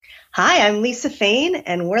Hi, I'm Lisa Fain,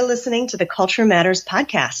 and we're listening to the Culture Matters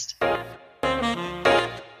podcast.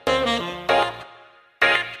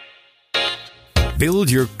 Build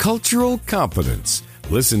your cultural competence.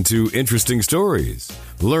 Listen to interesting stories.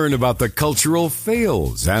 Learn about the cultural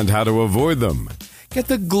fails and how to avoid them. Get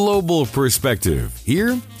the global perspective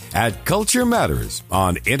here at Culture Matters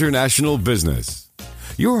on International Business.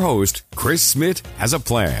 Your host, Chris Smith, has a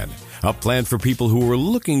plan for people who are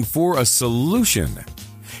looking for a solution.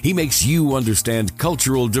 He makes you understand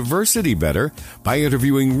cultural diversity better by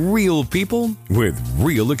interviewing real people with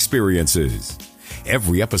real experiences.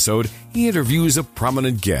 Every episode, he interviews a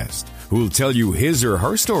prominent guest who will tell you his or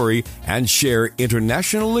her story and share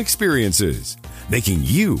international experiences, making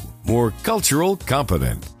you more cultural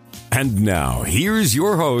competent. And now, here's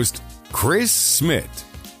your host, Chris Smith.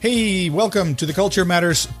 Hey, welcome to the Culture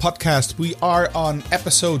Matters podcast. We are on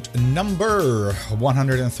episode number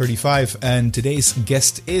 135, and today's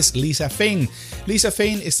guest is Lisa Fain. Lisa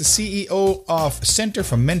Fain is the CEO of Center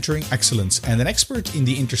for Mentoring Excellence and an expert in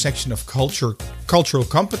the intersection of cultural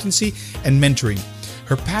competency and mentoring.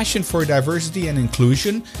 Her passion for diversity and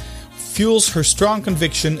inclusion fuels her strong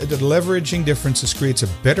conviction that leveraging differences creates a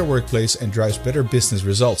better workplace and drives better business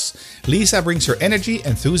results. Lisa brings her energy,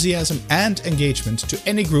 enthusiasm, and engagement to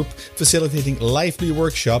any group, facilitating lively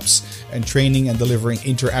workshops and training and delivering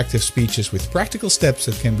interactive speeches with practical steps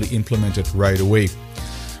that can be implemented right away.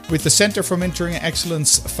 With the Center for Mentoring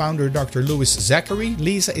Excellence founder Dr. Louis Zachary,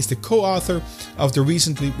 Lisa is the co-author of the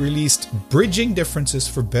recently released Bridging Differences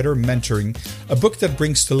for Better Mentoring, a book that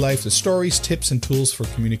brings to life the stories, tips, and tools for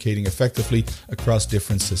communicating effectively across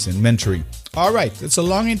differences in mentoring. All right, that's a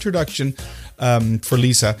long introduction for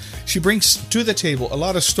Lisa. She brings to the table a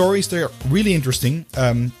lot of stories. They're really interesting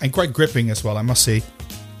and quite gripping as well, I must say.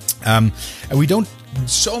 And we don't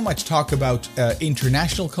so much talk about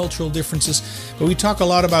international cultural differences, but we talk a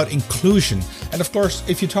lot about inclusion. And of course,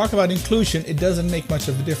 if you talk about inclusion, it doesn't make much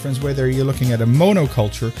of a difference whether you're looking at a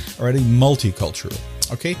monoculture or at a multicultural.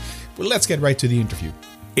 Okay, well, let's get right to the interview.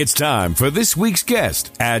 It's time for this week's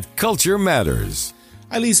guest at Culture Matters.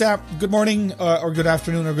 Hi, Lisa. Good morning, or good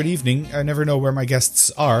afternoon, or good evening. I never know where my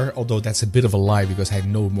guests are, although that's a bit of a lie because I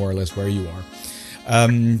know more or less where you are.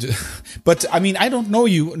 But I mean, I don't know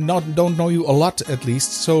you a lot, at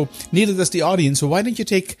least. So neither does the audience. So why don't you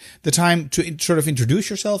take the time to sort of introduce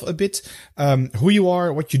yourself a bit, who you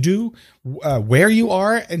are, what you do, where you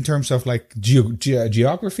are in terms of like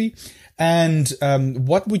geography, and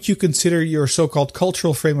what would you consider your so-called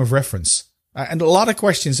cultural frame of reference? And a lot of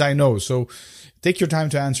questions, I know. So take your time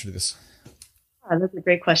to answer this. Oh, those are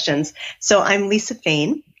great questions. So I'm Lisa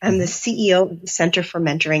Fain. I'm the CEO of the Center for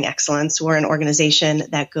Mentoring Excellence. We're an organization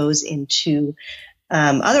that goes into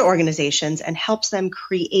other organizations and helps them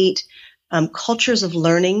create cultures of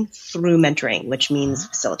learning through mentoring, which means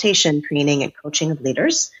facilitation, training, and coaching of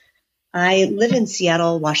leaders. I live in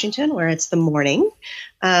Seattle, Washington, where it's the morning.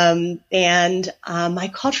 And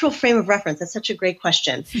my cultural frame of reference, that's such a great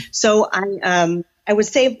question. So I would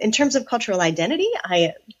say in terms of cultural identity,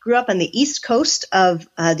 I grew up on the East Coast of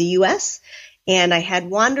the U.S., and I had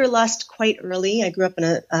wanderlust quite early. I grew up in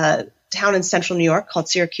a town in central New York called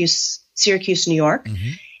Syracuse, New York.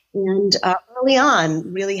 Mm-hmm. And early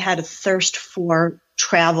on, really had a thirst for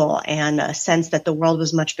travel and a sense that the world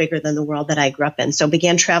was much bigger than the world that I grew up in. So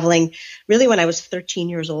began traveling really when I was 13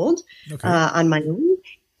 years old on my own.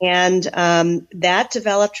 And that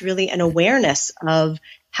developed really an awareness of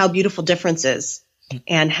how beautiful difference is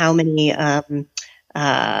and how many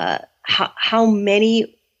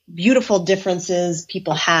beautiful differences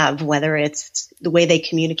people have, whether it's the way they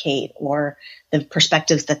communicate or the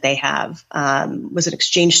perspectives that they have. Was an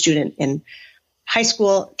exchange student in high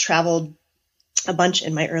school, traveled a bunch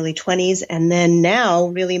in my early 20s. And then now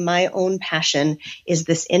really my own passion is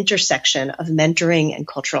this intersection of mentoring and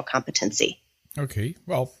cultural competency. Okay,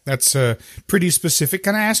 well, that's pretty specific.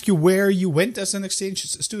 Can I ask you where you went as an exchange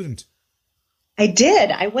student? I did.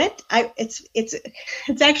 I went. It's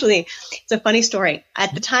a funny story.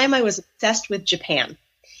 At the time, I was obsessed with Japan,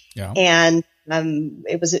 and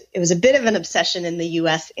it was a bit of an obsession in the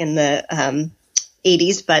U.S. in the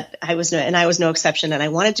 80s, but I was no exception. And I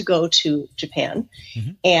wanted to go to Japan,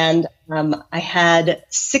 and I had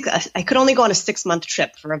I could only go on a 6-month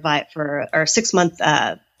trip for a 6-month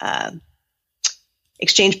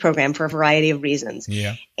exchange program for a variety of reasons.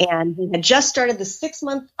 Yeah. And we had just started the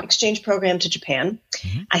 6-month exchange program to Japan.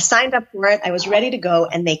 Mm-hmm. I signed up for it. I was ready to go,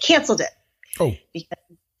 and they canceled it. Oh. Because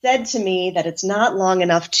it said to me that it's not long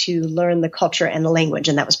enough to learn the culture and the language,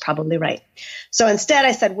 and that was probably right. So instead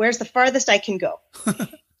I said, where's the farthest I can go?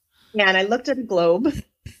 And I looked at a globe,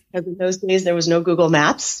 because in those days there was no Google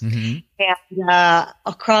Maps. Mm-hmm. And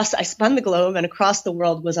I spun the globe, and across the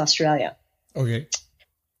world was Australia. Okay.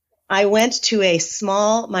 I went to a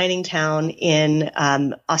small mining town in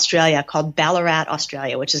Australia called Ballarat,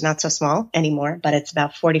 Australia, which is not so small anymore, but it's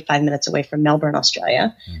about 45 minutes away from Melbourne,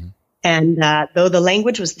 Australia. Mm-hmm. And though the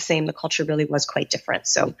language was the same, the culture really was quite different.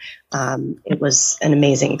 So it was an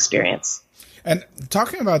amazing experience. And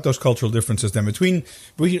talking about those cultural differences then between,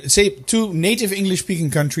 we say, two native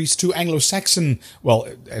English-speaking countries, two Anglo-Saxon, well,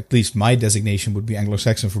 at least my designation would be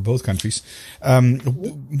Anglo-Saxon for both countries.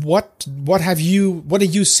 What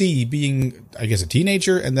did you see being, I guess, a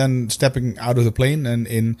teenager and then stepping out of the plane and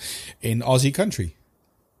in Aussie country?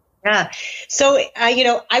 Yeah. So,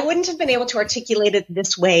 I wouldn't have been able to articulate it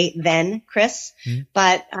this way then, Chris,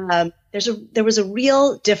 but there was a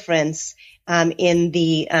real difference in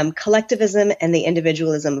the collectivism and the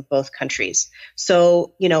individualism of both countries.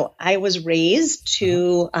 So, I was raised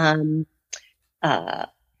to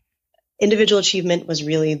individual achievement was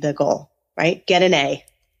really the goal, right? Get an A,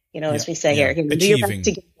 as we say here. Do your best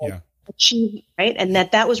to get achieve, right? And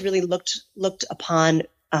that was really looked upon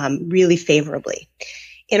really favorably.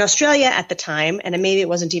 In Australia at the time, and maybe it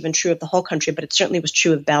wasn't even true of the whole country, but it certainly was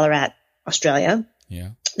true of Ballarat, Australia.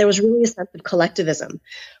 Yeah. There was really a sense of collectivism,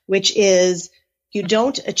 which is you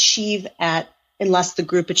don't achieve unless the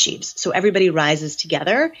group achieves. So everybody rises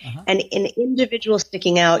together, and in individuals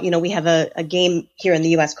sticking out, we have a game here in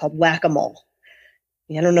the U.S. called Whack-A-Mole.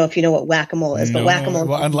 I don't know if you know what Whack-A-Mole is, but Whack-A-Mole.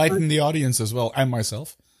 Well, enlighten the audience as well, and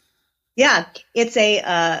myself. Yeah, it's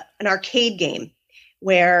an arcade game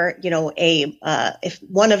where if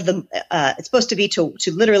one of them it's supposed to be to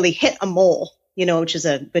literally hit a mole, which is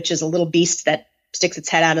a little beast that sticks its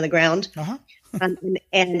head out of the ground. And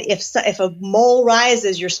if a mole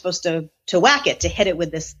rises, you're supposed to whack it, to hit it with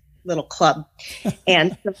this little club.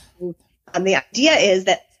 And so, the idea is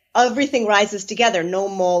that everything rises together. No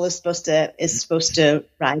mole is supposed to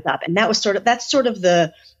rise up. And that's sort of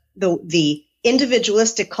the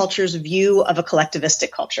individualistic culture's view of a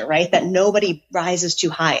collectivistic culture, right? That nobody rises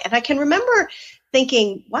too high. And I can remember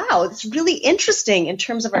thinking, wow, it's really interesting in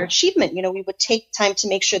terms of our achievement. We would take time to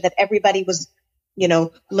make sure that everybody was,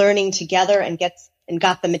 learning together and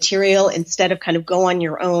got the material instead of kind of go on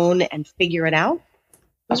your own and figure it out.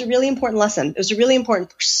 It was a really important lesson. It was a really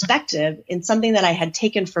important perspective in something that I had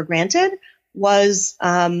taken for granted was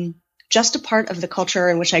just a part of the culture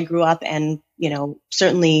in which I grew up and,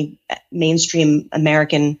 certainly mainstream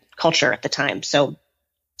American culture at the time. So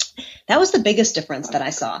that was the biggest difference that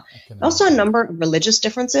I saw. Also a number of religious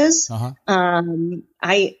differences.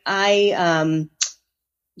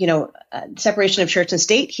 Separation of church and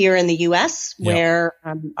state here in the U.S., where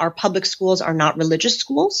our public schools are not religious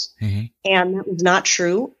schools. Mm-hmm. And that was not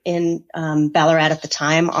true in Ballarat at the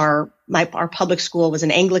time. Our public school was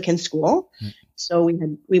an Anglican school. Mm-hmm. So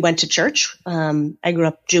we went to church. I grew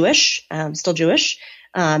up Jewish, still Jewish.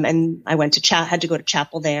 And I had to go to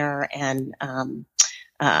chapel there. And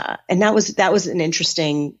that was an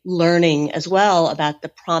interesting learning as well about the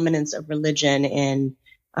prominence of religion in,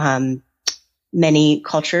 many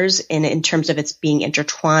cultures in terms of its being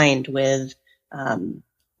intertwined with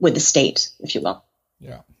the state, if you will.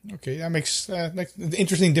 Yeah. Okay. That makes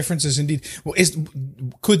interesting differences indeed. Well,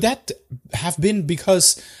 could that have been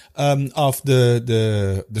because of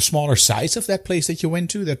the smaller size of that place that you went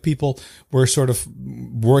to, that people were sort of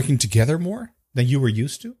working together more than you were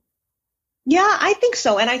used to? Yeah, I think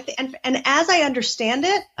so. And as I understand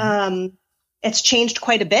it, it's changed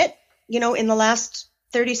quite a bit, in the last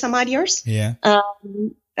 30 some odd years. Yeah.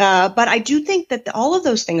 But I do think that all of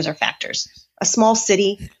those things are factors. A small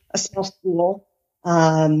city, a small school,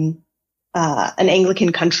 an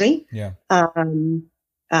Anglican country. Yeah.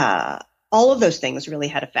 All of those things really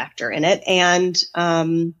had a factor in it. And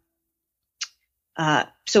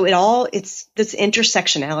so it's this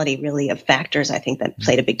intersectionality really of factors, I think, that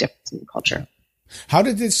played a big difference in the culture. How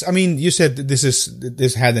did this, you said that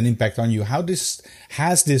this had an impact on you. How does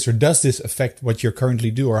this affect what you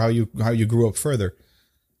currently do, or how you grew up further?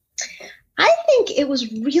 I think it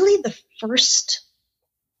was really the first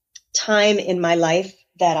time in my life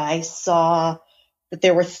that I saw that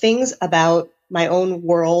there were things about my own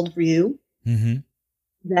worldview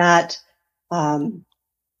that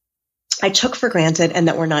I took for granted and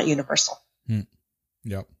that were not universal.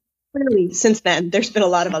 Yep. Clearly, since then, there's been a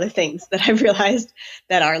lot of other things that I've realized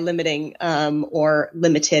that are limiting or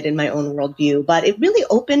limited in my own worldview. But it really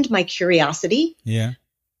opened my curiosity. Yeah.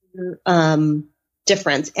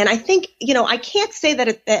 Difference. And I think, I can't say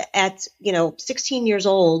that at 16 years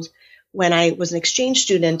old, when I was an exchange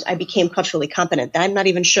student, I became culturally competent. I'm not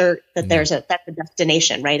even sure that that's a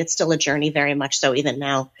destination, right? It's still a journey, very much so, even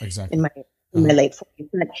now in my late 40s.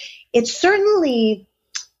 But it certainly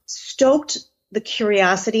stoked the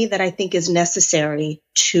curiosity that I think is necessary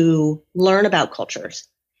to learn about cultures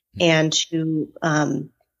and to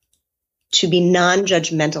be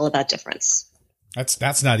non-judgmental about difference.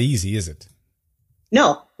 That's not easy, is it?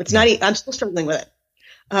 No, it's not. I'm still struggling with it.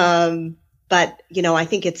 But I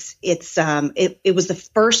think it was the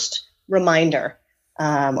first reminder,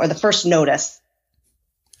 or the first notice.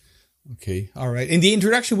 Okay. All right. In the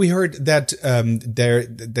introduction, we heard that,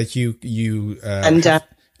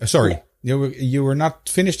 sorry, you were not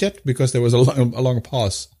finished yet because there was a long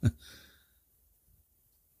pause.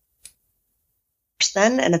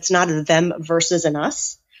 Then, and it's not a them versus an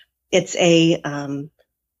us. It's the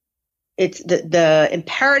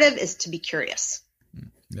imperative is to be curious.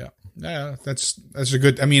 Yeah, that's a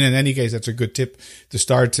good. I mean, in any case, that's a good tip to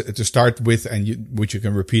start with, and which you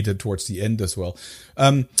can repeat it towards the end as well.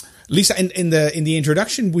 Lisa, in the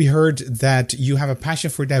introduction, we heard that you have a passion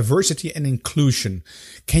for diversity and inclusion.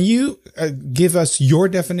 Can you give us your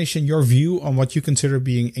definition, your view on what you consider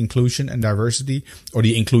being inclusion and diversity, or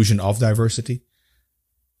the inclusion of diversity?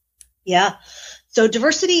 Yeah. So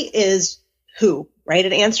diversity is who, right?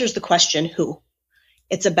 It answers the question who.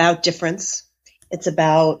 It's about difference. It's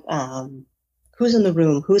about who's in the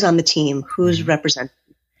room, who's on the team, who's represented.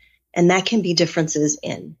 And that can be differences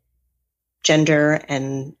in gender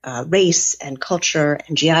and race and culture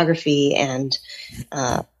and geography and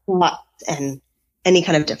thought and any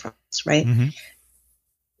kind of difference, right? Mm-hmm.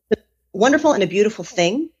 It's a wonderful and a beautiful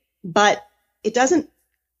thing, but it doesn't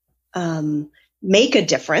make a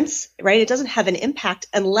difference, right? It doesn't have an impact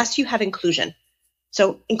unless you have inclusion.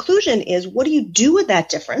 So inclusion is, what do you do with that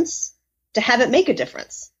difference to have it make a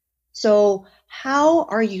difference? So how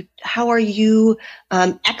are you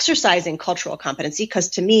exercising cultural competency? Because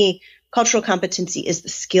to me, cultural competency is the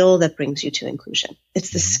skill that brings you to inclusion. It's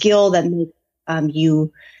the skill that makes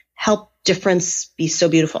you help difference be so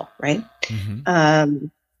beautiful, right? Mm-hmm.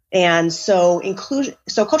 And so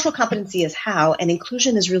cultural competency is how, and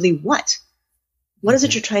inclusion is really what? What is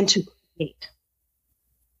it you're trying to create?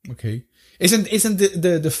 Okay. Isn't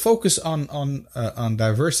the focus on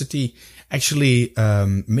diversity actually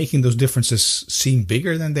making those differences seem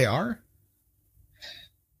bigger than they are?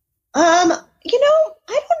 I don't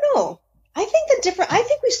know. I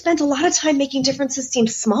think we spent a lot of time making differences seem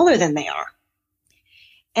smaller than they are.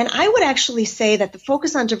 And I would actually say that the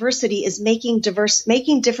focus on diversity is making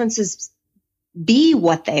differences be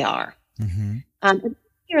what they are. Mm-hmm.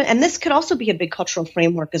 And this could also be a big cultural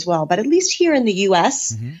framework as well. But at least here in the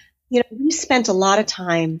U.S., we spent a lot of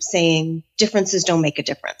time saying differences don't make a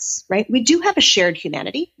difference, right? We do have a shared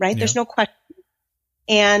humanity, right? Yeah. There's no question.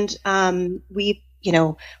 And we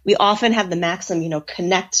often have the maxim,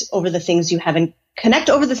 connect over the things you have in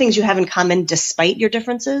common despite your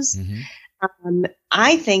differences. Mm-hmm.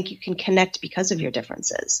 I think you can connect because of your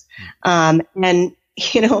differences. And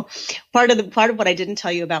part of what I didn't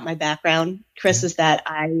tell you about my background, Chris, is that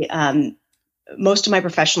I most of my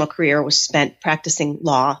professional career was spent practicing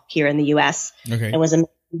law here in the U.S. Okay. I was a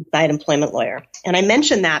side employment lawyer. And I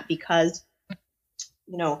mention that because,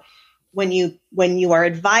 when you are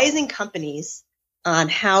advising companies on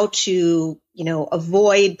how to,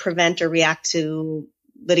 avoid, prevent, or react to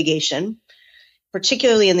litigation,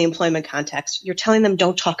 particularly in the employment context, you're telling them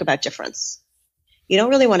don't talk about difference. You don't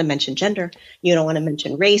really want to mention gender. You don't want to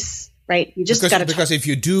mention race. Right. You just because if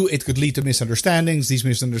you do, it could lead to misunderstandings. These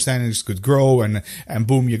misunderstandings could grow and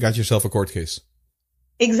boom, you got yourself a court case.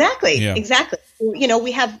 Exactly. Yeah. Exactly.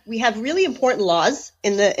 We have really important laws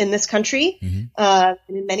in this country, and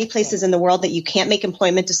in many places in the world, that you can't make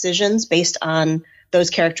employment decisions based on those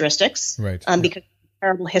characteristics. Right. Because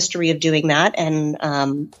terrible history of doing that, and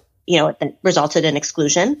it resulted in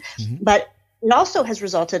exclusion. Mm-hmm. But it also has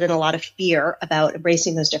resulted in a lot of fear about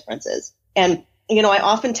embracing those differences. And I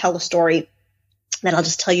often tell a story that I'll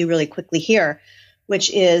just tell you really quickly here,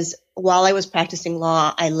 which is, while I was practicing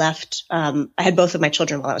law, I left. I had both of my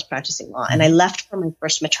children while I was practicing law, and I left for my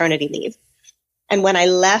first maternity leave. And when I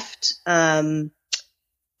left, I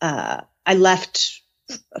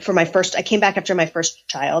came back after my first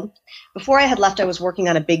child. Before I had left, I was working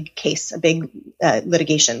on a big case, a big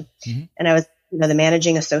litigation, and I was the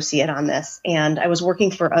managing associate on this. And I was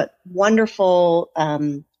working for a wonderful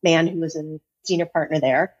man who was a senior partner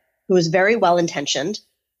there, who was very well-intentioned.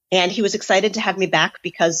 And he was excited to have me back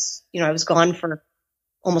because, I was gone for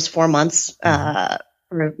almost 4 months for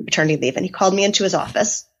maternity leave. And he called me into his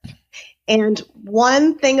office. And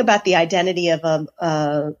one thing about the identity of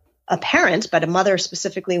a parent, but a mother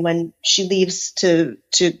specifically, when she leaves to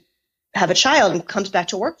have a child and comes back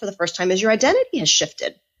to work for the first time, is your identity has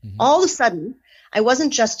shifted. Mm-hmm. All of a sudden, I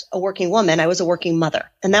wasn't just a working woman, I was a working mother.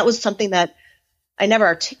 And that was something that I never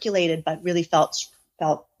articulated, but really felt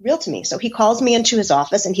real to me. So he calls me into his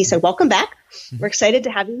office and he said, welcome back. Mm-hmm. We're excited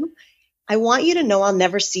to have you. I want you to know I'll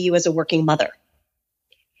never see you as a working mother.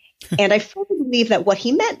 And I fully believe that what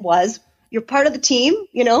he meant was, you're part of the team,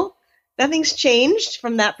 you know, nothing's changed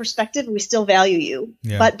from that perspective. We still value you.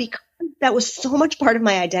 Yeah. But because that was so much part of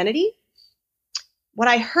my identity, what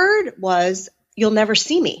I heard was, you'll never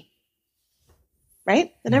see me,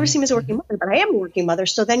 right? You'll never see me as a working mother, but I am a working mother.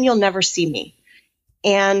 So then you'll never see me.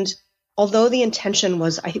 And although the intention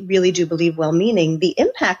was, I really do believe, well-meaning, the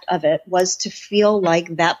impact of it was to feel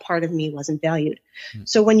like that part of me wasn't valued.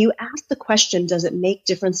 So when you ask the question, does it make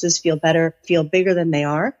differences feel better, feel bigger than they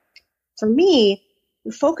are? For me,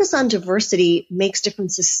 the focus on diversity makes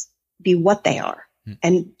differences be what they are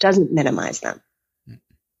and doesn't minimize them.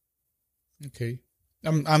 Okay.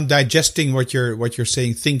 I'm digesting what you're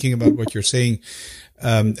saying, thinking about what you're saying.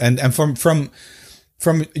 And from,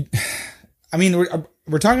 I mean,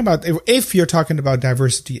 we're talking about, if you're talking about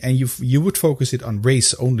diversity and you would focus it on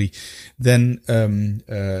race only, then,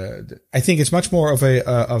 I think it's much more of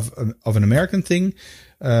an American thing.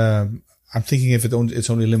 I'm thinking if it's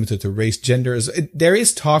only limited to race, gender. There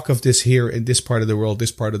is talk of this here in this part of the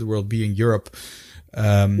world being Europe,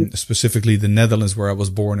 specifically the Netherlands, where I was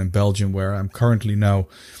born, and Belgium, where I'm currently now.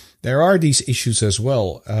 There are these issues as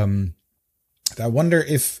well. I wonder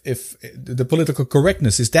if the political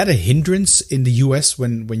correctness, is that a hindrance in the US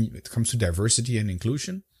when it comes to diversity and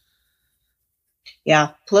inclusion?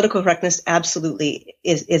 Yeah, political correctness absolutely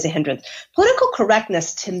is a hindrance. Political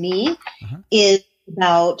correctness to me is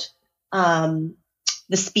about the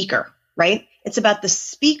speaker, right? It's about the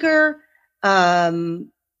speaker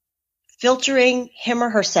filtering him or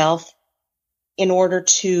herself in order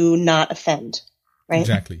to not offend, right?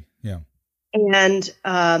 Exactly, yeah. And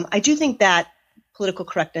I do think that political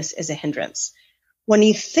correctness is a hindrance. When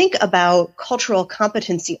you think about cultural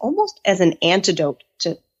competency almost as an antidote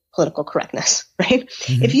to political correctness, right?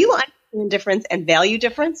 Mm-hmm. If you understand difference and value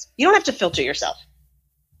difference, you don't have to filter yourself.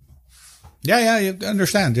 Yeah, you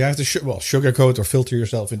understand. You have to sugarcoat or filter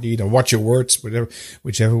yourself, indeed, or watch your words,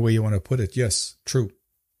 whichever way you want to put it. Yes, true.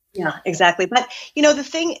 Yeah, exactly. But you know, the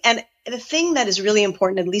thing that is really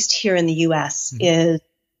important, at least here in the U.S., is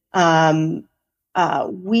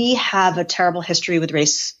we have a terrible history with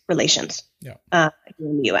race relations. Yeah, here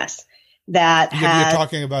in the U.S. That you're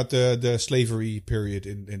talking about the slavery period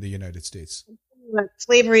in the United States.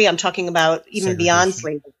 Slavery. I'm talking about even beyond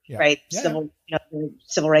slavery, right? Yeah.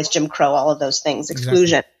 Civil rights, Jim Crow, all of those things,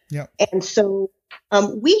 exclusion. Exactly. Yeah. And so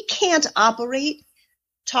we can't operate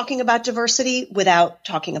talking about diversity without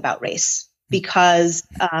talking about race, because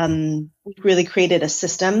we've really created a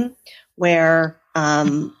system where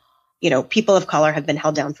people of color have been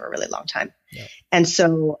held down for a really long time. Yeah. And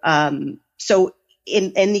so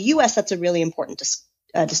in the U.S., that's a really important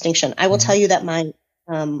distinction. I will tell you that my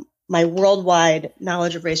worldwide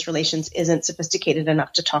knowledge of race relations isn't sophisticated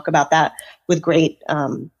enough to talk about that with great,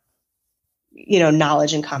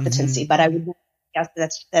 knowledge and competency. But I would guess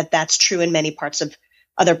that's true in many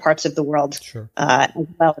other parts of the world, sure. As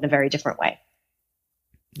well, in a very different way.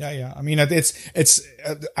 Yeah. I mean, I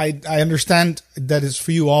understand that it's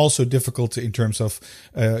for you also difficult in terms of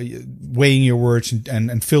weighing your words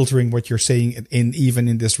and filtering what you're saying even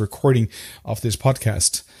in this recording of this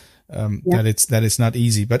podcast. That it's not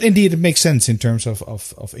easy, but indeed it makes sense in terms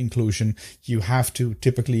of inclusion. You have to,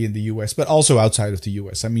 typically in the US, but also outside of the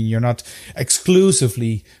US. I mean, you're not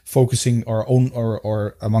exclusively focusing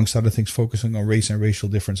or amongst other things, focusing on race and racial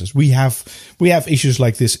differences. We have issues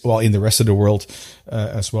like this, well, in the rest of the world,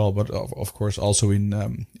 as well, but of course also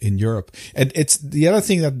in Europe. And it's the other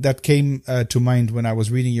thing that came to mind when I was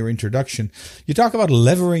reading your introduction. You talk about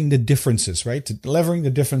levering the differences, right? Levering the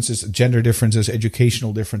differences, gender differences,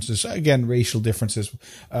 educational differences, again, racial differences,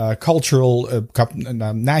 cultural,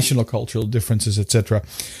 national cultural differences, etc.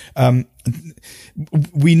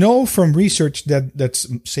 We know from research that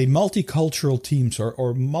say multicultural teams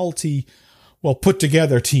or put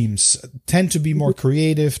together teams tend to be more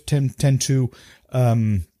creative, tend to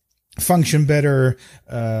function better,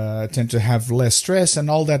 tend to have less stress and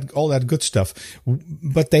all that good stuff.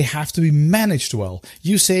 But they have to be managed well.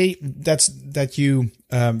 You say that you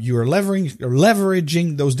are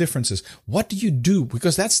leveraging those differences. What do you do?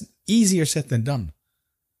 Because that's easier said than done.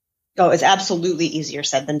 Oh, it's absolutely easier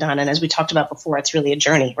said than done. And as we talked about before, it's really a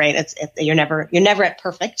journey, right? You're never at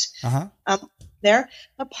perfect there.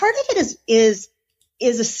 But part of it is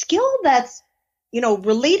a skill that's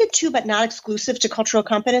related to but not exclusive to cultural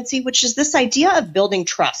competency, which is this idea of building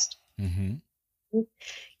trust in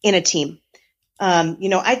a team.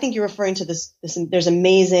 I think you're referring to this there's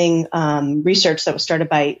amazing research that was started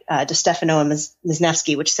by DeStefano and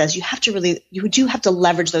Wisniewski, which says you do have to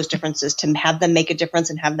leverage those differences to have them make a difference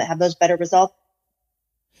and have those better results.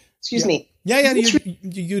 Excuse me. Yeah,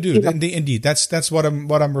 you do. Indeed. That's what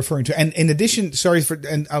I'm referring to. And in addition,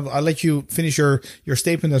 and I'll let you finish your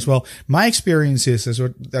statement as well. My experience is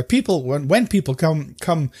that people, when people come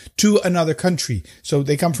to another country, so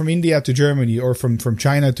they come from India to Germany or from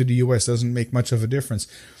China to the US, doesn't make much of a difference.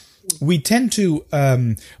 We tend to,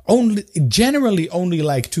 generally only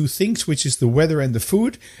like two things, which is the weather and the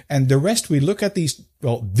food. And the rest, we look at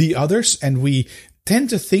the others, and we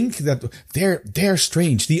tend to think that they're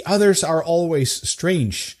strange. The others are always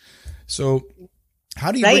strange. So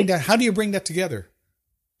how do you bring that together?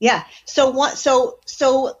 Yeah. So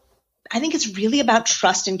I think it's really about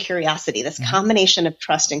trust and curiosity, this combination of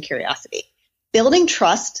trust and curiosity. Building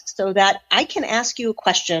trust so that I can ask you a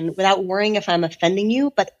question without worrying if I'm offending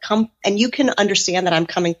you, and you can understand that I'm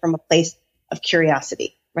coming from a place of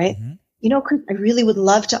curiosity, right? Chris, I really would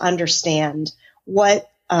love to understand what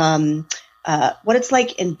it's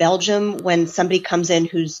like in Belgium when somebody comes in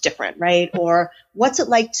who's different, right? Or what's it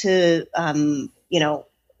like to,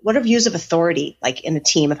 what are views of authority like in a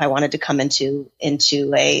team if I wanted to come into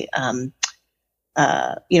a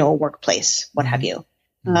workplace, what have you?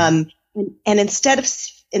 And instead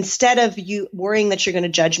of you worrying that you're going to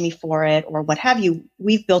judge me for it or what have you,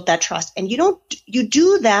 we've built that trust. And you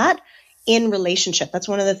do that in relationship. That's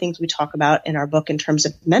one of the things we talk about in our book in terms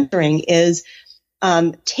of mentoring is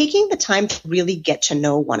taking the time to really get to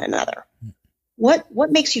know one another.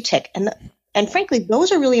 What makes you tick? And frankly,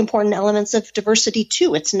 those are really important elements of diversity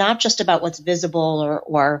too. It's not just about what's visible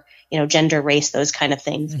or gender, race, those kind of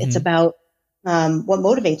things. It's about what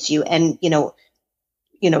motivates you. And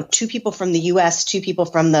two people from the U.S., two people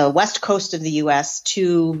from the West Coast of the U.S.,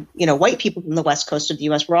 two white people from the West Coast of the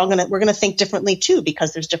U.S. We're gonna think differently too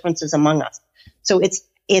because there's differences among us. So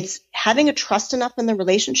it's having a trust enough in the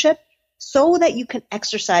relationship so that you can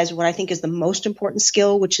exercise what I think is the most important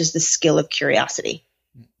skill, which is the skill of curiosity.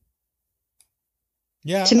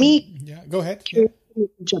 Yeah. To me, go ahead.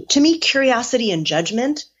 To me, curiosity and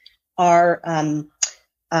judgment are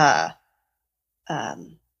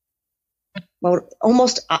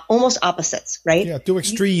almost opposites, right? Yeah, two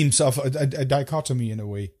extremes of a dichotomy in a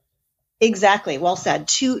way. Exactly. Well said.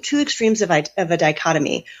 Two extremes of a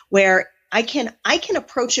dichotomy where I can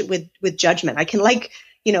approach it with judgment. I can like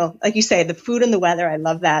you say, the food and the weather. I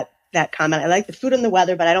love that comment. I like the food and the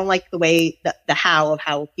weather, but I don't like the way the how of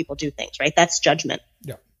how people do things, right? That's judgment.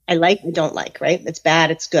 Yeah. I don't like, right? It's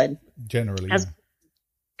bad. It's good. Generally.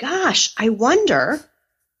 Gosh, I wonder,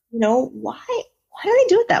 why do they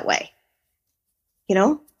do it that way?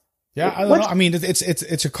 Yeah, I don't know. I mean,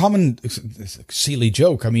 it's a common silly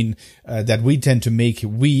joke. I mean, that we tend to make,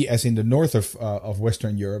 we as in the north of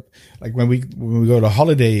Western Europe, like when we go on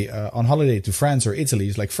holiday to France or Italy,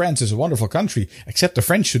 it's like France is a wonderful country, except the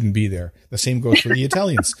French shouldn't be there. The same goes for the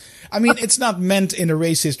Italians. I mean, it's not meant in a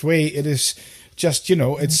racist way. It is just,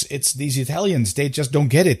 it's these Italians, they just don't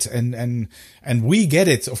get it. And we get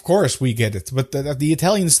it. Of course we get it. But the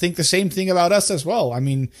Italians think the same thing about us as well. I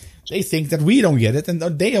mean, they think that we don't get it and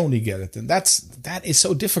they only get it. And that is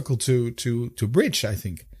so difficult to bridge, I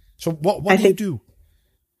think. So what do you do?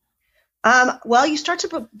 Well, you start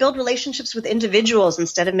to build relationships with individuals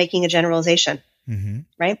instead of making a generalization,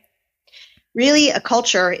 right? Really, a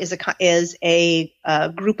culture is a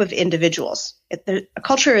group of individuals. A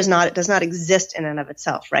culture does not exist in and of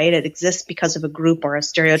itself, right? It exists because of a group or a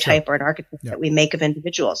stereotype or an archetype that we make of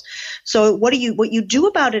individuals. So what you do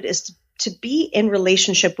about it is to be in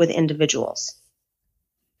relationship with individuals,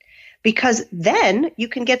 because then you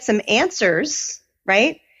can get some answers,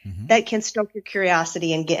 right? That can stoke your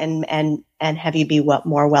curiosity and get and have you be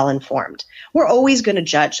more well informed. We're always going to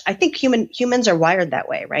judge. I think humans are wired that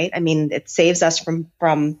way, right? I mean, it saves us from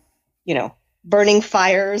burning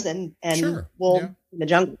fires and wolves in the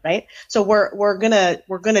jungle, right? So we're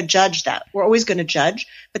gonna judge that. We're always going to judge,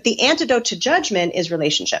 but the antidote to judgment is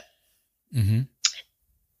relationship.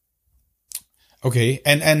 Okay,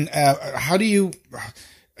 and how do you?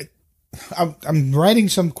 I'm writing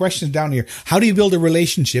some questions down here. How do you build a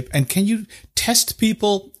relationship? And can you test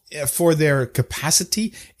people for their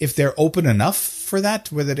capacity, if they're open enough for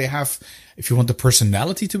that? Whether they have, if you want, the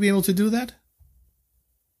personality to be able to do that?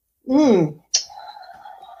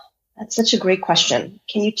 That's such a great question.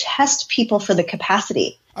 Can you test people for the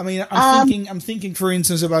capacity? I mean, I'm thinking, for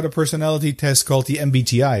instance, about a personality test called the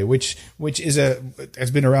MBTI, which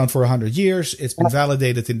has been around for 100 years. It's been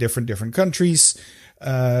validated in different countries.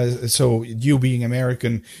 So you being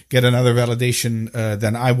American get another validation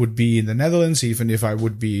than I would be in the Netherlands, even if I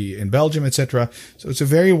would be in Belgium, etc. So it's a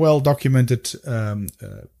very well documented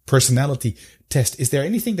personality test. Is there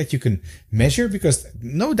anything that you can measure? Because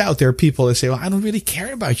no doubt there are people that say, well, I don't really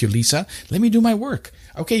care about you, Lisa. Let me do my work.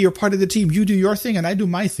 Okay, you're part of the team. You do your thing and I do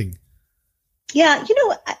my thing. Yeah,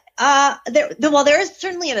 there is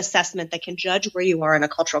certainly an assessment that can judge where you are in a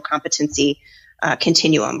cultural competency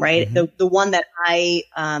continuum, right? Mm-hmm. The one that I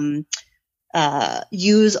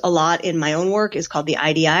use a lot in my own work is called the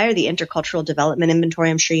IDI, or the Intercultural Development Inventory.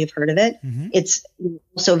 I'm sure you've heard of it. Mm-hmm. It's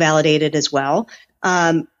also validated as well.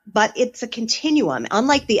 But it's a continuum,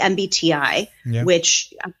 unlike the MBTI,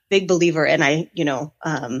 which I'm a big believer in. I,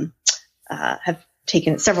 have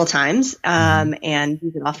taken it several times and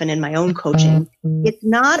use it often in my own coaching. It's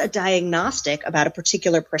not a diagnostic about a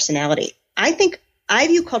particular personality. I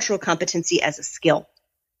view cultural competency as a skill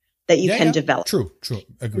that you can develop. True.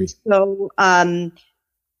 Agreed.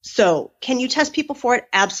 So can you test people for it?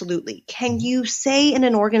 Absolutely. Can you say in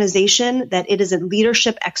an organization that it is a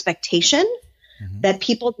leadership expectation that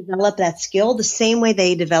people develop that skill the same way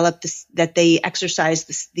they develop that they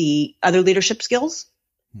exercise the other leadership skills?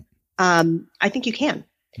 I think you can.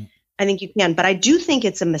 But I do think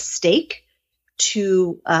it's a mistake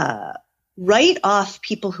to write off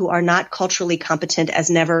people who are not culturally competent as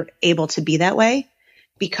never able to be that way,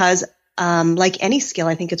 because like any skill,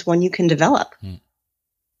 I think it's one you can develop.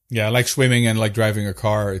 Yeah, like swimming and like driving a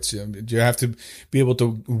car, it's you have to be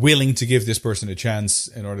willing to give this person a chance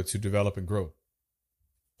in order to develop and grow.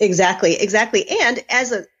 Exactly. And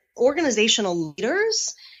as organizational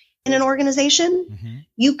leaders in an organization,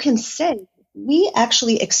 you can say, we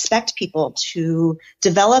actually expect people to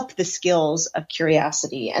develop the skills of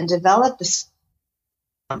curiosity and develop the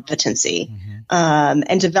competency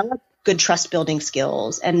and develop good trust building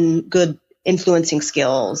skills and good influencing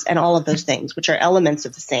skills and all of those things, which are elements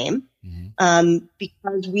of the same,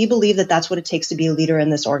 because we believe that that's what it takes to be a leader in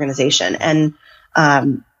this organization. And,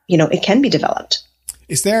 it can be developed.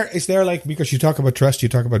 Is there like, because you talk about trust, you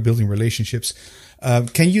talk about building relationships.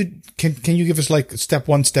 Can you give us like step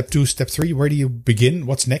 1, step 2, step 3? Where do you begin?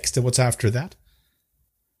 What's next and what's after that?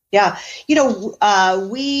 Yeah.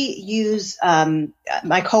 We use,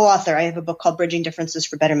 my co-author, I have a book called Bridging Differences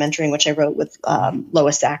for Better Mentoring, which I wrote with,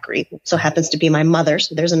 Lois Zachary, so happens to be my mother.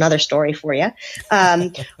 So there's another story for you.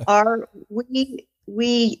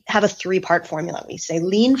 We have a 3-part formula. We say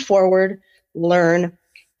lean forward, learn,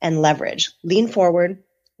 and leverage. Lean forward,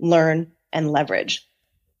 learn, and leverage.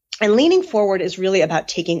 And leaning forward is really about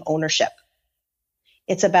taking ownership.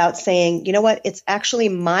 It's about saying, you know what, it's actually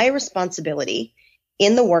my responsibility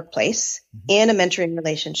in the workplace, in a mentoring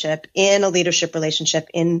relationship, in a leadership relationship,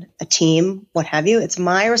 in a team, what have you. It's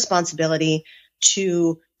my responsibility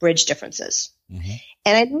to bridge differences.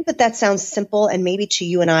 And I know that sounds simple and maybe to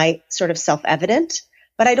you and I sort of self-evident,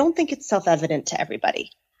 but I don't think it's self-evident to everybody.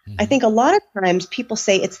 I think a lot of times people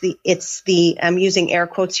say it's the I'm using air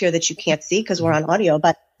quotes here that you can't see because we're on audio,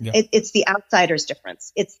 but it's the outsider's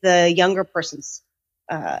difference. It's the younger person's,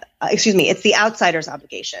 it's the outsider's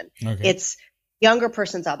obligation. Okay. It's younger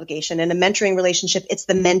person's obligation. In a mentoring relationship, it's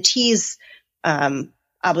the mentee's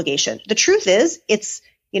obligation. The truth is, it's,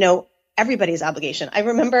 everybody's obligation. I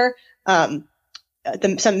remember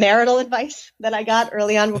some marital advice that I got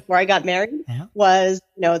early on before I got married was,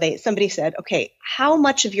 somebody said, okay, how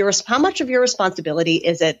much of your responsibility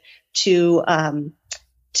is it to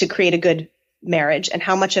create a good marriage, and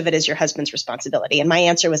how much of it is your husband's responsibility? And my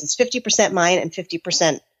answer was, it's 50% mine and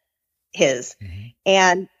 50% his.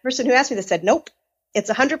 And the person who asked me this said, nope,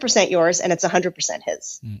 it's 100% yours and it's 100%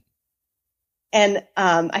 his. And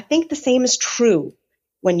I think the same is true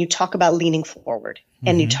when you talk about leaning forward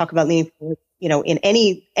and you talk about leaning forward, in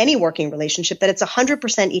any working relationship, that it's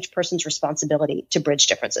 100% each person's responsibility to bridge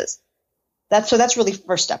differences. That's really the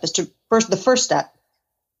first step. The first step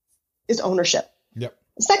is ownership. Yep.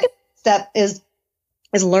 The second step is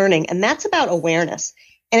learning, and that's about awareness,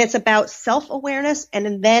 and it's about self-awareness,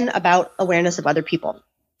 and then about awareness of other people.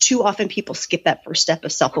 Too often people skip that first step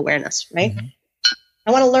of self-awareness, right?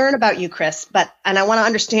 I want to learn about you, Chris, and I want to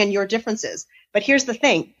understand your differences. But here's the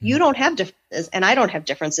thing. You don't have differences and I don't have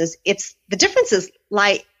differences. The differences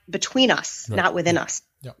lie between us, not within us.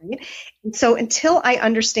 Yep. Right? And so until I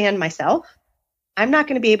understand myself, I'm not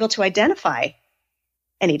going to be able to identify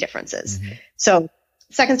any differences. So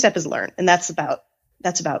second step is learn. And that's about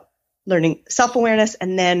learning self-awareness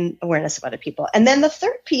and then awareness of other people. And then the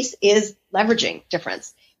third piece is leveraging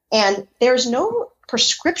difference. And there's no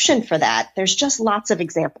prescription for that. There's just lots of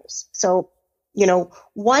examples. So,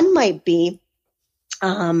 one might be,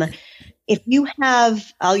 if you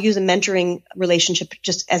have, I'll use a mentoring relationship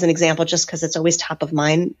just as an example, just because it's always top of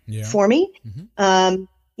mind for me. Mm-hmm.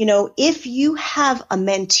 If you have a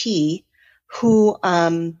mentee who,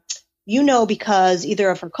 because either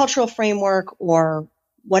of her cultural framework or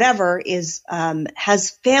whatever is,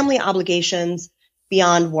 has family obligations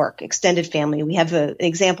beyond work, extended family. We have an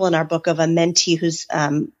example in our book of a mentee who's,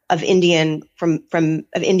 of Indian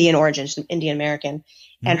origin, she's Indian American,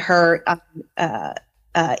 mm-hmm. and her,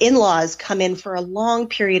 in-laws come in for a long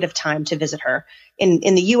period of time to visit her.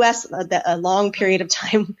 In the U.S., a long period of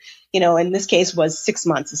time, in this case was 6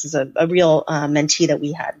 months. This is a real mentee that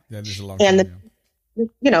we had. That is a long time.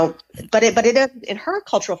 But it in her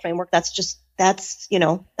cultural framework, that's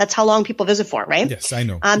how long people visit for, right? Yes, I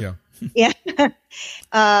know. Yeah.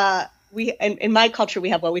 In my culture, we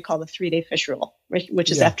have what we call the 3-day fish rule, which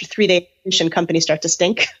is after 3 days, fish and companies start to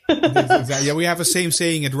stink. Exactly. Yeah, we have the same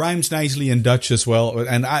saying. It rhymes nicely in Dutch as well.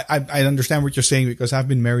 And I understand what you're saying because I've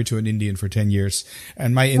been married to an Indian for 10 years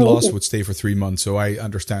and my in-laws would stay for 3 months. So I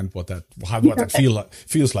understand what that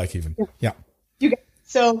feels like even. Yeah.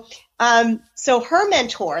 So her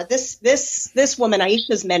mentor, this woman,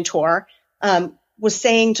 Aisha's mentor, was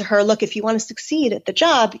saying to her, look, if you want to succeed at the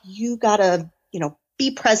job, you gotta,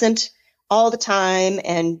 be present all the time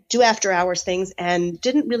and do after hours things, and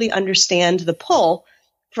didn't really understand the pull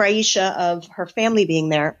for Aisha of her family being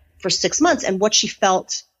there for 6 months and what she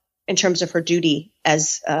felt in terms of her duty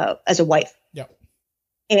as a wife. Yeah.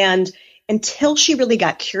 And until she really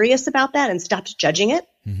got curious about that and stopped judging it,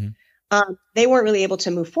 mm-hmm. They weren't really able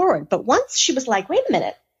to move forward. But once she was like, wait a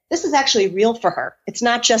minute, this is actually real for her. It's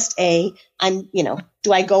not just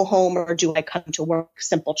do I go home or do I come to work?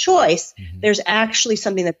 Simple choice. Mm-hmm. There's actually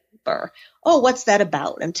something that's deeper. Oh, what's that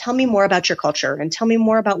about? And tell me more about your culture and tell me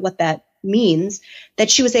more about what that means.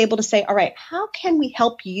 That she was able to say, all right, how can we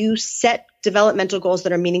help you set developmental goals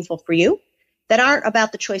that are meaningful for you, that aren't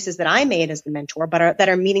about the choices that I made as the mentor, but that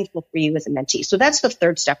are meaningful for you as a mentee. So that's the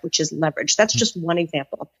third step, which is leverage. That's just one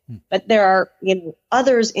example. But there are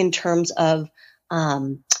others in terms of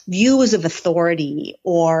views of authority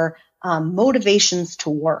or motivations to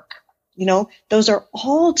work. Those are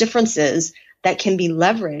all differences that can be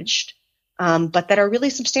leveraged, but that are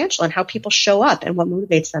really substantial in how people show up and what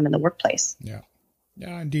motivates them in the workplace. Yeah.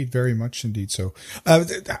 Yeah, indeed, very much indeed. So, so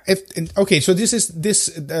this is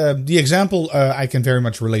the example I can very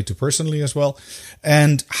much relate to personally as well.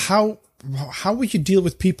 And how would you deal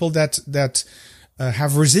with people that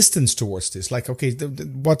have resistance towards this? Like, okay,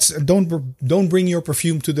 don't bring your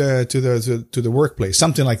perfume to the workplace,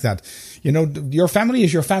 something like that. Your family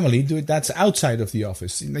is your family. That's outside of the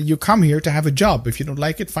office. You come here to have a job. If you don't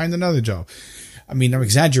like it, find another job. I mean, I'm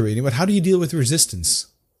exaggerating, but how do you deal with resistance?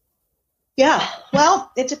 Yeah, well,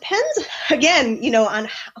 it depends, again, on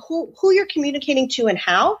who you're communicating to and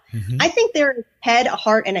how. Mm-hmm. I think there is a head, a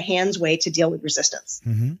heart, and a hands way to deal with resistance,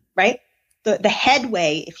 mm-hmm. right? The head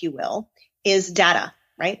way, if you will, is data,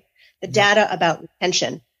 right? The data about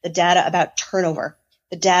retention, the data about turnover,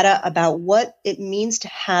 the data about what it means to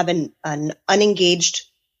have an unengaged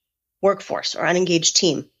workforce or disengaged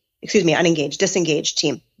team,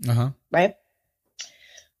 right?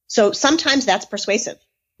 So sometimes that's persuasive,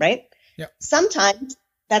 right? Yeah. Sometimes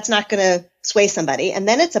that's not going to sway somebody. And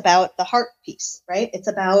then it's about the heart piece, right? It's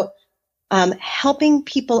about helping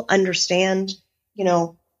people understand,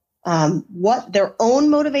 what their own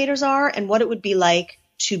motivators are and what it would be like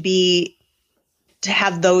to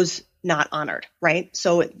have those not honored, right?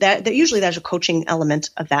 So that usually there's a coaching element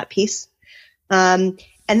of that piece. And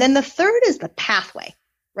then the third is the pathway,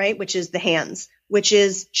 right? Which is the hands, which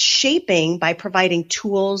is shaping by providing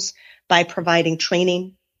tools, by providing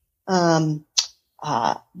training, by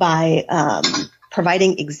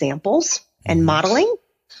providing examples and modeling,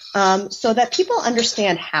 so that people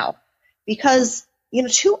understand how. Because,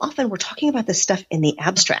 too often we're talking about this stuff in the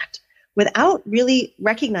abstract without really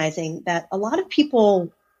recognizing that a lot of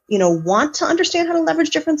people, want to understand how to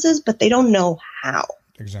leverage differences, but they don't know how.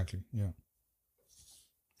 Exactly. Yeah.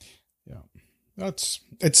 It's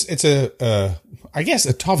I guess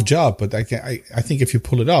a tough job, but I think if you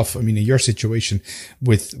pull it off, I mean, in your situation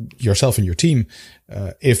with yourself and your team,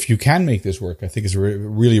 if you can make this work, I think it's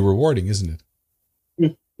really rewarding, isn't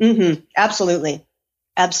it? Mm-hmm. Absolutely.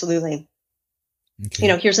 Okay.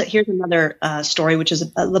 Here's another story, which is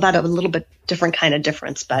about a little bit different kind of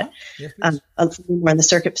difference, but a little more on the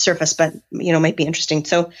surface, but might be interesting.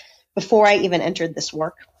 So before I even entered this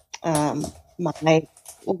work, my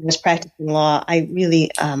when I was practicing law, I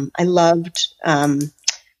really, I loved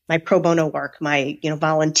my pro bono work, my,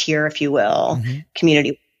 volunteer, if you will,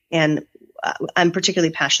 community. And I'm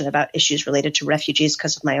particularly passionate about issues related to refugees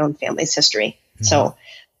because of my own family's history. So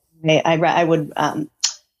I would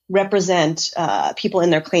represent people in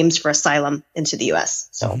their claims for asylum into the U.S.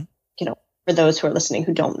 So, for those who are listening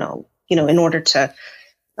who don't know, in order to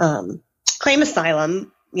claim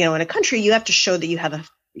asylum, in a country, you have to show that you have a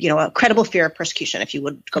credible fear of persecution if you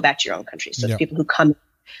would go back to your own country. So people who come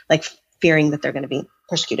like fearing that they're going to be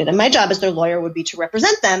persecuted. And my job as their lawyer would be to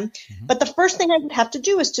represent them. But the first thing I would have to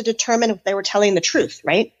do is to determine if they were telling the truth,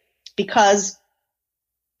 right? Because,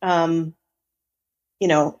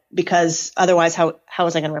 because otherwise, how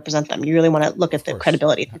is I going to represent them? You really want to look at the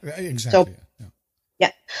credibility. Exactly.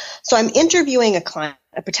 So I'm interviewing a client,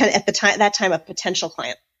 a potential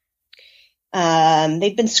client.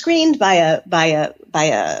 They've been screened by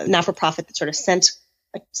a not-for-profit that sort of sent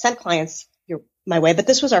clients my way, but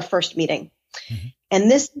this was our first meeting. And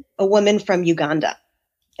this, a woman from Uganda,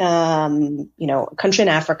 a country in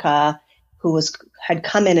Africa, who had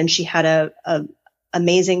come in, and she had a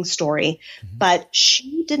amazing story, but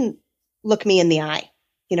she didn't look me in the eye.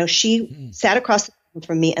 She sat across the table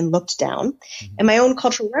from me and looked down. And my own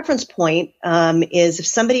cultural reference point is if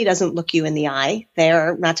somebody doesn't look you in the eye,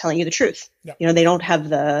 they're not telling you the truth. They don't have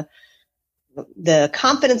the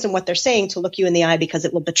confidence in what they're saying to look you in the eye because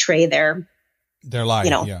it will betray their lie.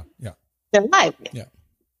 Their lie.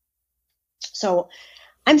 So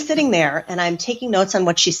I'm sitting there and I'm taking notes on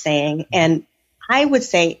what she's saying. And I would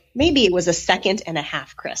say maybe it was a second and a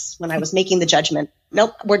half, Chris, when I was making the judgment.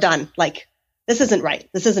 Nope, we're done. Like, this isn't right.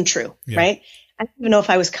 This isn't true. Right. I don't even know if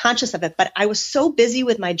I was conscious of it, but I was so busy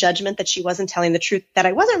with my judgment that she wasn't telling the truth that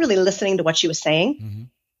I wasn't really listening to what she was saying.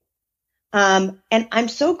 And I'm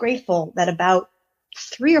so grateful that about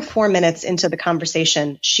 3 or 4 minutes into the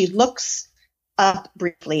conversation, she looks up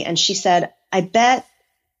briefly and she said, I bet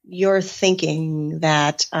you're thinking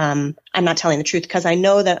that I'm not telling the truth because I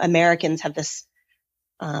know that Americans have this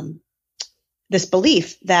this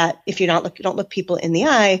belief that if you don't look people in the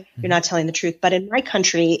eye, you're not telling the truth. But in my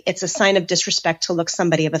country, it's a sign of disrespect to look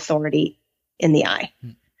somebody of authority in the eye.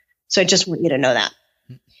 So I just want you to know that.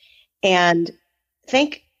 And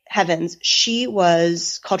thank heavens, she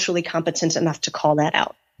was culturally competent enough to call that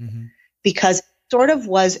out because it sort of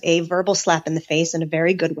was a verbal slap in the face in a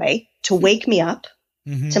very good way to wake me up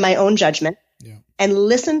to my own judgment and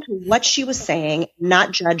listen to what she was saying,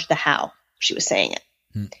 not judge the how she was saying it.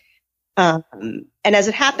 And as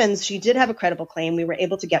it happens, she did have a credible claim. We were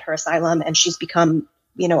able to get her asylum and she's become,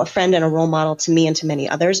 a friend and a role model to me and to many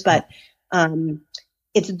others. But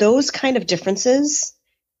it's those kind of differences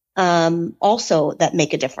also that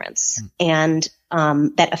make a difference and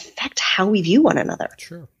that affect how we view one another.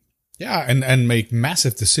 Sure. Yeah. And make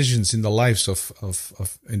massive decisions in the lives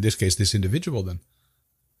of in this case, this individual then.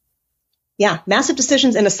 Yeah, massive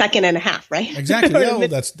decisions in a second and a half, right? Exactly. Yeah, well,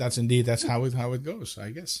 that's indeed how it goes, I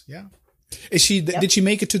guess. Yeah. Did she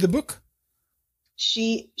make it to the book?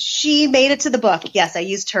 She made it to the book. Yes, I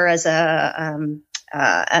used her as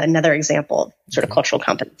another example, sort of cultural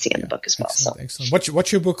competency in the book as well. Excellent.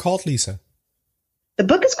 What's your book called, Lisa? The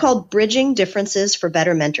book is called Bridging Differences for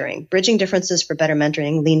Better Mentoring. Bridging Differences for Better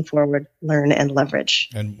Mentoring, Lean Forward, Learn, and Leverage.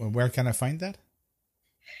 And where can I find that?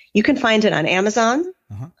 You can find it on Amazon,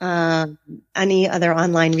 any other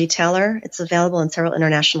online retailer. It's available in several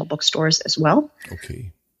international bookstores as well.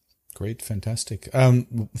 Okay. Great. Fantastic.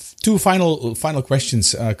 2 final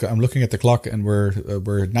questions. I'm looking at the clock and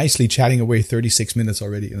we're nicely chatting away 36 minutes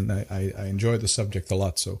already. And I enjoy the subject a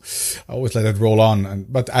lot. So I always let it roll on,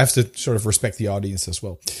 but I have to sort of respect the audience as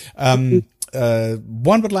well. One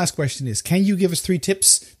but last question is, can you give us 3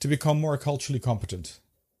 tips to become more culturally competent?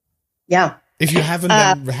 Yeah. If you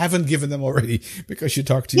haven't given them already, because you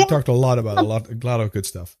talked a lot about a lot of good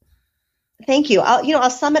stuff. Thank you. I'll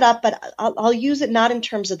sum it up, but I'll use it not in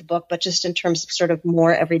terms of the book, but just in terms of sort of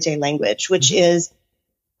more everyday language, which is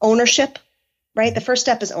ownership, right? The first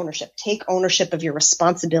step is ownership. Take ownership of your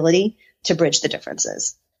responsibility to bridge the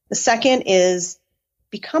differences. The second is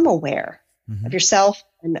become aware of yourself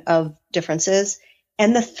and of differences.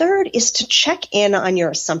 And the third is to check in on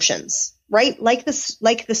your assumptions. Right? Like this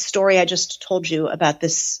story I just told you about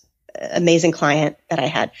this amazing client that I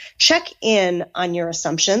had. Check in on your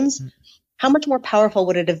assumptions. How much more powerful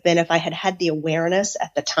would it have been if I had the awareness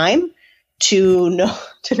at the time to know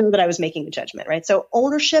that I was making a judgment, right? So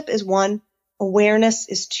ownership is 1, awareness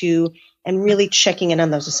is 2, and really checking in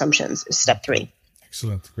on those assumptions is step 3.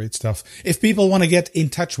 Excellent. Great stuff. If people want to get in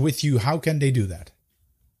touch with you, how can they do that?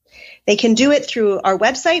 They can do it through our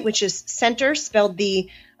website, which is Center, spelled the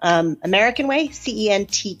American way,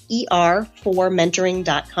 CENTER, for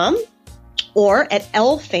mentoring.com, or at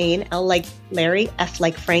LFain, L like Larry, F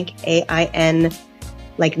like Frank, AIN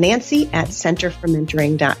like Nancy, at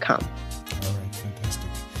centerformentoring.com.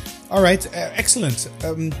 All right, excellent.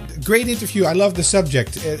 Great interview. I love the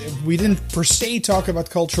subject. We didn't per se talk about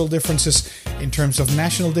cultural differences in terms of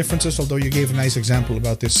national differences, although you gave a nice example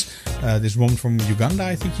about this woman from Uganda,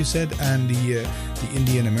 I think you said, and the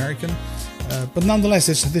Indian American. But nonetheless,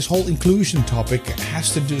 this whole inclusion topic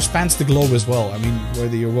spans the globe as well. I mean,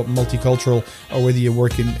 whether you're multicultural or whether you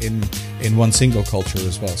work in one single culture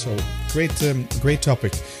as well. So great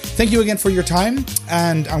topic. Thank you again for your time,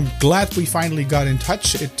 and I'm glad we finally got in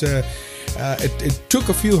touch. It took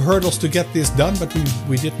a few hurdles to get this done, but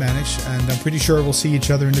we did manage, and I'm pretty sure we'll see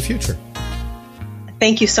each other in the future.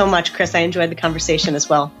 Thank you so much, Chris. I enjoyed the conversation as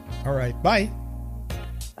well. All right. Bye.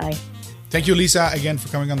 Bye. Thank you, Lisa, again for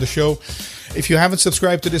coming on the show. If you haven't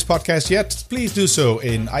subscribed to this podcast yet, please do so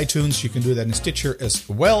in iTunes. You can do that in Stitcher as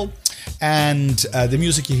well. And the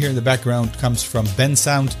music you hear in the background comes from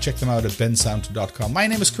Bensound. Check them out at bensound.com. My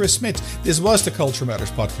name is Chris Smith. This was the Culture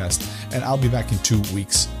Matters podcast, and I'll be back in 2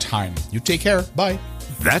 weeks' time. You take care. Bye.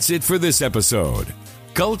 That's it for this episode.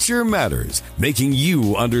 Culture Matters, making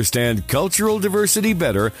you understand cultural diversity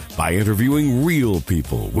better by interviewing real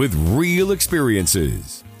people with real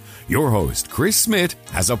experiences. Your host, Chris Smith,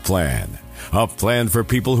 has a plan for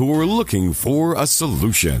people who are looking for a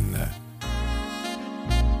solution.